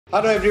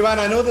Hello everyone,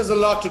 I know there's a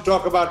lot to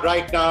talk about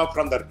right now,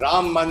 from the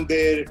Ram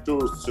Mandir to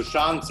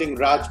Sushant Singh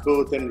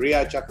Rajput and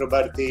Riya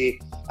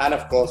Chakrabarti, and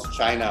of course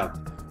China.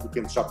 You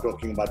can stop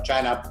talking about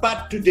China.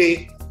 But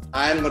today,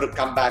 I'm going to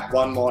come back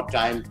one more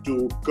time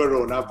to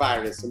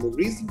coronavirus. And the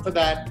reason for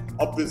that,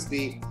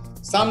 obviously,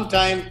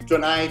 sometime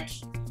tonight,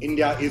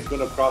 India is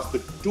going to cross the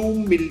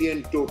 2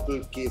 million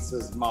total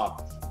cases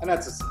mark. And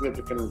that's a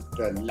significant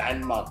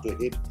landmark to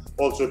hit.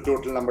 Also,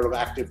 total number of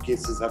active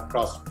cases have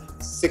crossed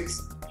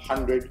 600,000.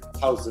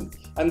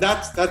 And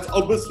that's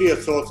obviously a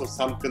source of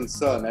some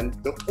concern. And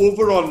the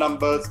overall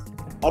numbers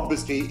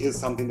obviously is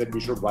something that we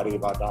should worry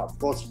about now. Of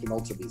course, it can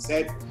also be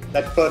said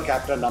that per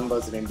capita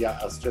numbers in India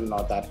are still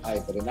not that high.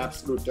 But in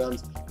absolute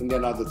terms, India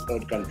is now the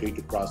third country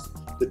to cross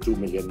the 2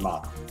 million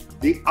mark.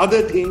 The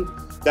other thing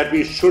that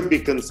we should be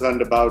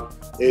concerned about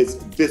is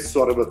this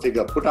sort of a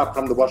figure put up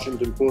from the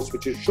Washington Post,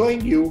 which is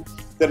showing you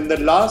that in the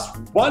last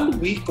 1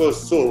 week or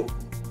so,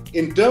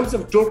 in terms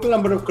of total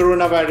number of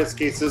coronavirus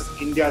cases,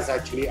 India has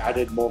actually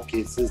added more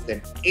cases than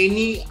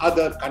any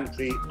other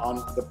country on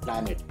the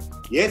planet.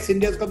 Yes,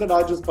 India's got the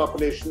largest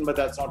population, but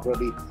that's not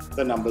really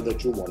the number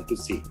that you want to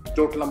see.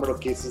 Total number of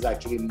cases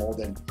actually more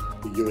than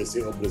the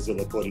USA or Brazil,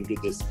 according to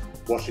this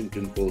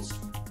Washington Post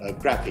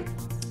graphic.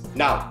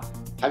 Now,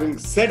 having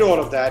said all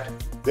of that,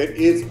 there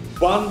is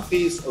one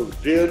piece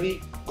of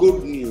really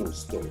good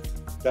news, though,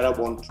 that I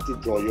want to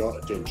draw your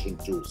attention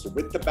to. So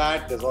with the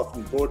bad, there's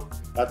often good.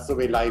 That's the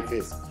way life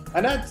is.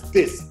 And that's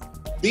this.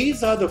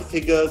 These are the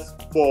figures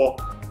for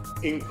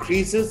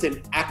increases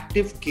in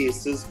active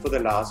cases for the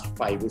last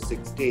 5 or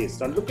 6 days.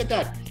 Now look at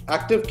that.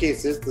 Active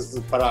cases, this is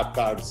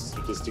Parakard's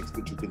statistics,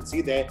 which you can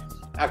see there.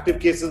 Active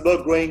cases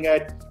were growing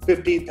at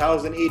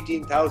 15,000,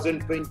 18,000,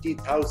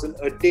 20,000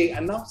 a day.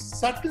 And now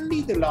suddenly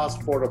the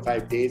last 4 or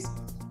 5 days,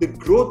 the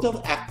growth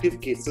of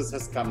active cases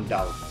has come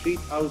down.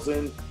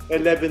 3,000,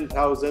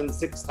 11,000,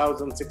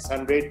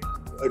 6,600,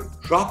 a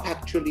drop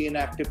actually in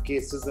active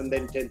cases, and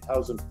then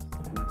 10,000.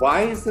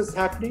 Why is this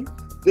happening?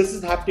 This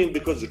is happening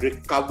because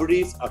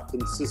recoveries are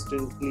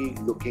consistently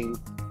looking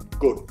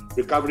good.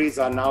 Recoveries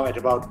are now at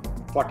about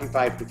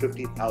 45 to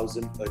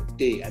 50,000 a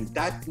day. And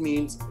that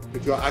means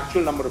if your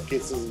actual number of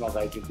cases is not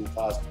rising too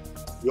fast,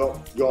 your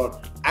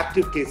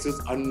active cases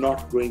are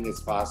not growing as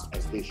fast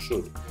as they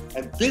should.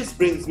 And this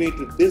brings me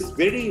to this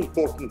very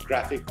important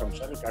graphic from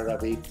Shanika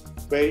Ravi,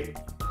 where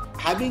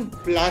having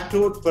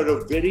plateaued for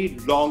a very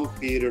long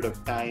period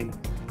of time,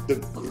 the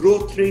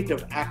growth rate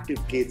of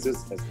active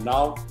cases has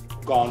now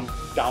gone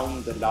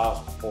down the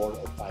last 4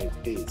 or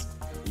 5 days.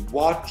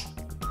 Watch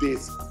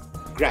this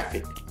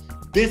graphic.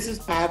 This is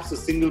perhaps the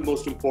single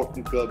most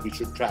important curve we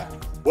should track.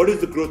 What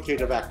is the growth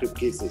rate of active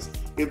cases?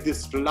 If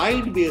this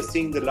slide we are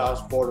seeing the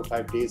last 4 or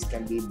 5 days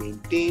can be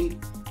maintained,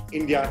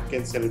 India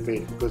can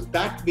celebrate, because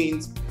that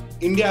means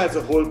India as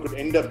a whole could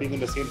end up being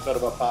in the same sort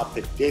of a path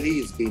that Delhi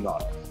has been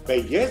on, where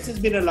yes, there's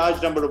been a large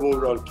number of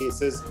overall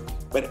cases,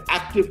 but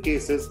active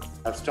cases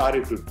have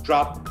started to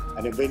drop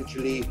and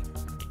eventually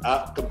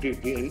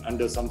completely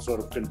under some sort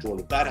of control.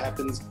 If that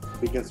happens,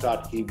 we can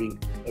start heaving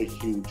a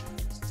huge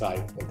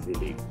sigh of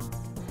relief.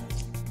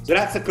 So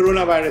that's the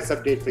coronavirus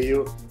update for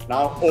you.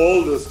 Now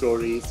all those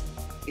stories,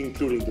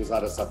 including those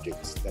other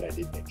subjects that I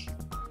did mention.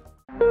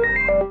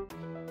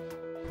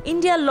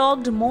 India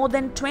logged more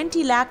than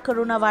 20 lakh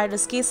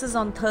coronavirus cases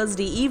on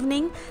Thursday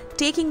evening,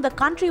 taking the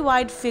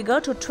countrywide figure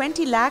to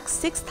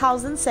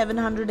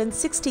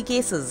 20,06,760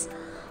 cases.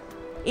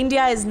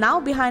 India is now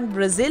behind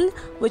Brazil,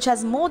 which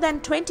has more than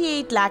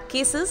 28 lakh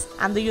cases,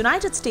 and the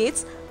United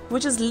States,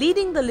 which is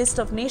leading the list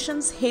of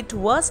nations hit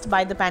worst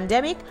by the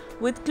pandemic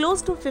with close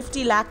to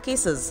 50 lakh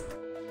cases.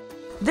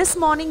 This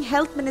morning,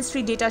 Health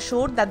Ministry data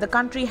showed that the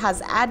country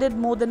has added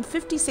more than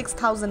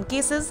 56,000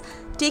 cases,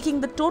 taking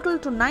the total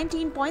to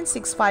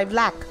 19.65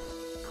 lakh.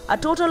 A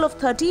total of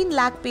 13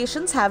 lakh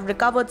patients have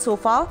recovered so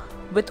far,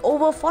 with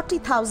over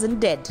 40,000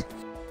 dead.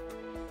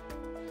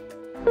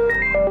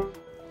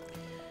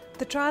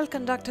 The trial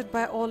conducted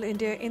by All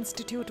India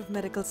Institute of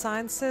Medical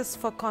Sciences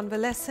for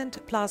convalescent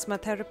plasma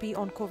therapy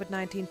on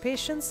COVID-19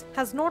 patients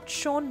has not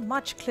shown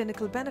much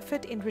clinical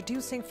benefit in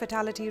reducing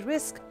fatality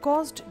risk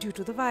caused due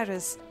to the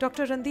virus.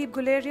 Dr. Randeep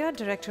Guleria,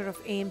 director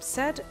of AIIMS,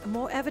 said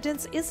more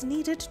evidence is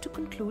needed to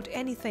conclude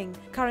anything.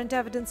 Current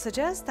evidence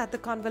suggests that the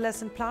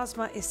convalescent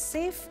plasma is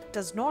safe,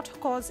 does not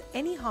cause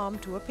any harm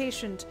to a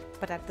patient,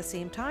 but at the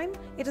same time,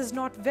 it is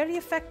not very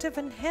effective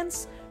and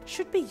hence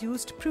should be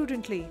used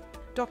prudently.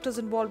 Doctors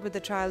involved with the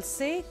trials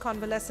say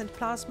convalescent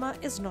plasma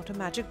is not a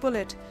magic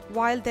bullet.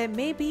 While there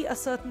may be a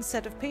certain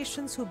set of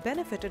patients who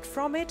benefited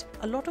from it,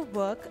 a lot of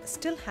work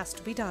still has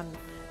to be done.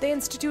 The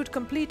institute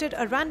completed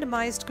a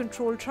randomized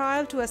control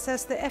trial to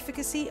assess the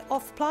efficacy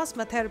of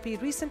plasma therapy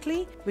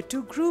recently with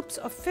 2 groups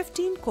of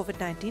 15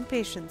 COVID-19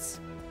 patients.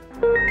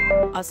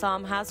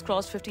 Assam has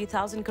crossed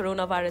 50,000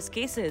 coronavirus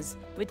cases.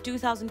 With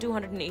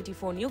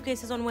 2,284 new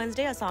cases on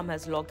Wednesday, Assam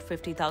has logged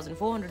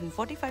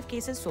 50,445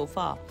 cases so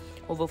far.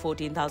 Over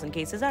 14,000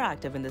 cases are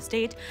active in the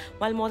state,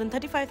 while more than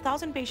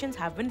 35,000 patients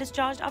have been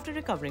discharged after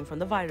recovering from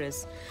the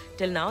virus.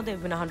 Till now, there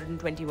have been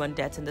 121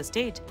 deaths in the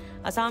state.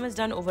 Assam has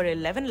done over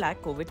 11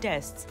 lakh COVID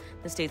tests.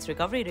 The state's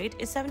recovery rate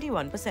is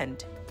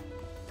 71%.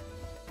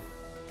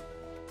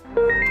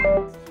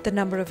 The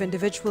number of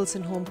individuals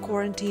in home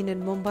quarantine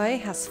in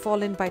Mumbai has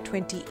fallen by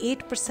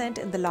 28%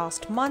 in the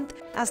last month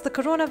as the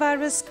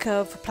coronavirus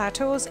curve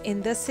plateaus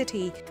in the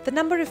city. The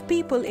number of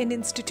people in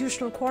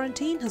institutional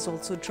quarantine has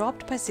also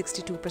dropped by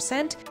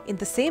 62% in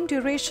the same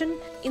duration,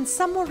 in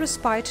some more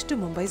respite to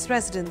Mumbai's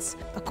residents.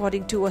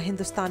 According to a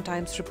Hindustan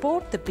Times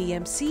report, the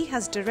BMC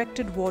has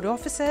directed ward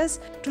officers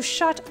to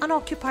shut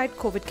unoccupied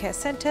COVID care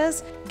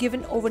centres,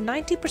 given over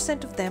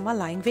 90% of them are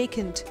lying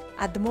vacant.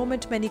 At the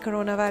moment, many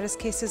coronavirus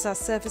cases are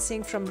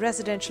surfacing from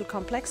residential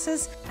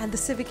complexes, and the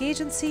civic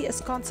agency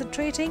is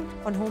concentrating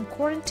on home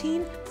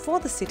quarantine for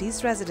the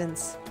city's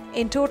residents.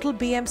 In total,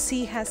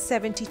 BMC has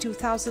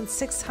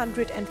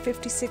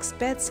 72,656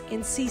 beds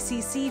in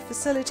CCC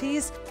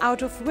facilities,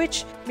 out of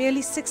which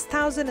merely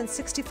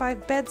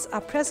 6,065 beds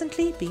are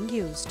presently being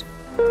used.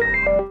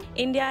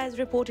 India has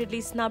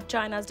reportedly snubbed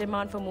China's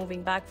demand for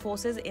moving back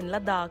forces in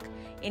Ladakh.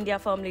 India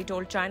firmly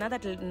told China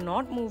that it will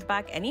not move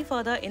back any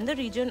further in the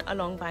region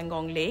along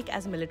Pangong Lake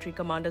as military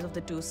commanders of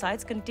the two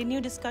sides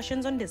continue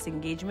discussions on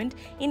disengagement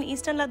in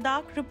eastern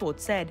Ladakh,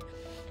 reports said.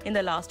 In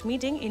the last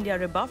meeting, India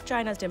rebuffed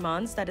China's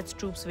demands that its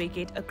troops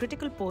vacate a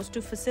critical post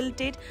to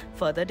facilitate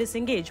further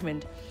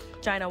disengagement.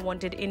 China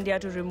wanted India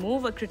to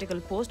remove a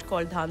critical post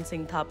called Dhan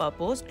Singh Thapa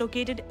post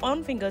located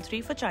on Finger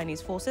 3 for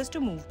Chinese forces to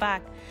move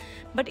back.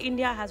 But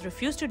India has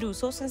refused to do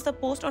so since the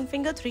post on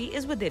Finger 3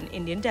 is within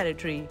Indian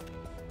territory.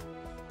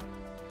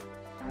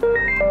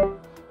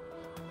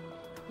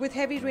 With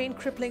heavy rain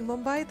crippling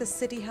Mumbai, the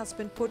city has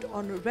been put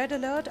on red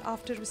alert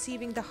after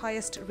receiving the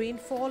highest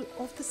rainfall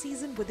of the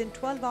season within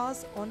 12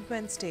 hours on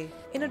Wednesday.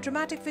 In a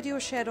dramatic video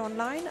shared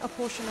online, a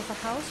portion of a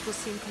house was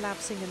seen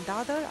collapsing in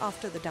Dadar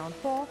after the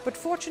downpour, but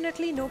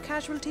fortunately no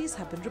casualties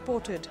have been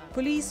reported.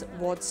 Police,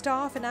 ward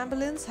staff and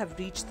ambulance have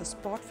reached the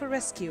spot for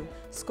rescue.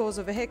 Scores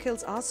of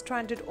vehicles are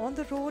stranded on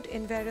the road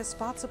in various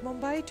parts of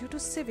Mumbai due to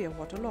severe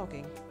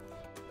waterlogging.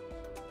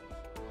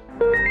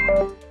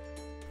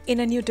 In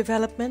a new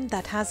development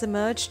that has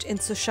emerged in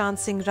Sushant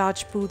Singh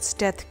Rajput's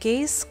death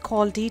case,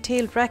 call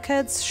detailed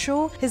records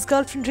show his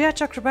girlfriend Riya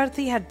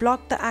Chakrabarti had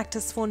blocked the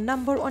actor's phone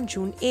number on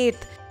June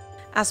 8th.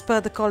 As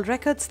per the call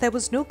records, there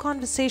was no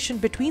conversation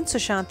between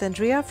Sushant and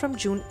Riya from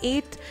June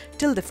 8th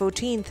till the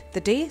 14th,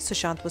 the day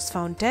Sushant was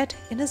found dead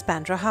in his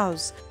Bandra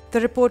house. The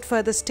report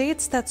further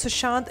states that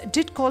Sushant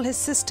did call his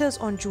sisters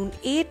on June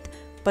 8th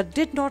but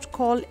did not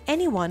call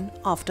anyone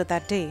after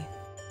that day.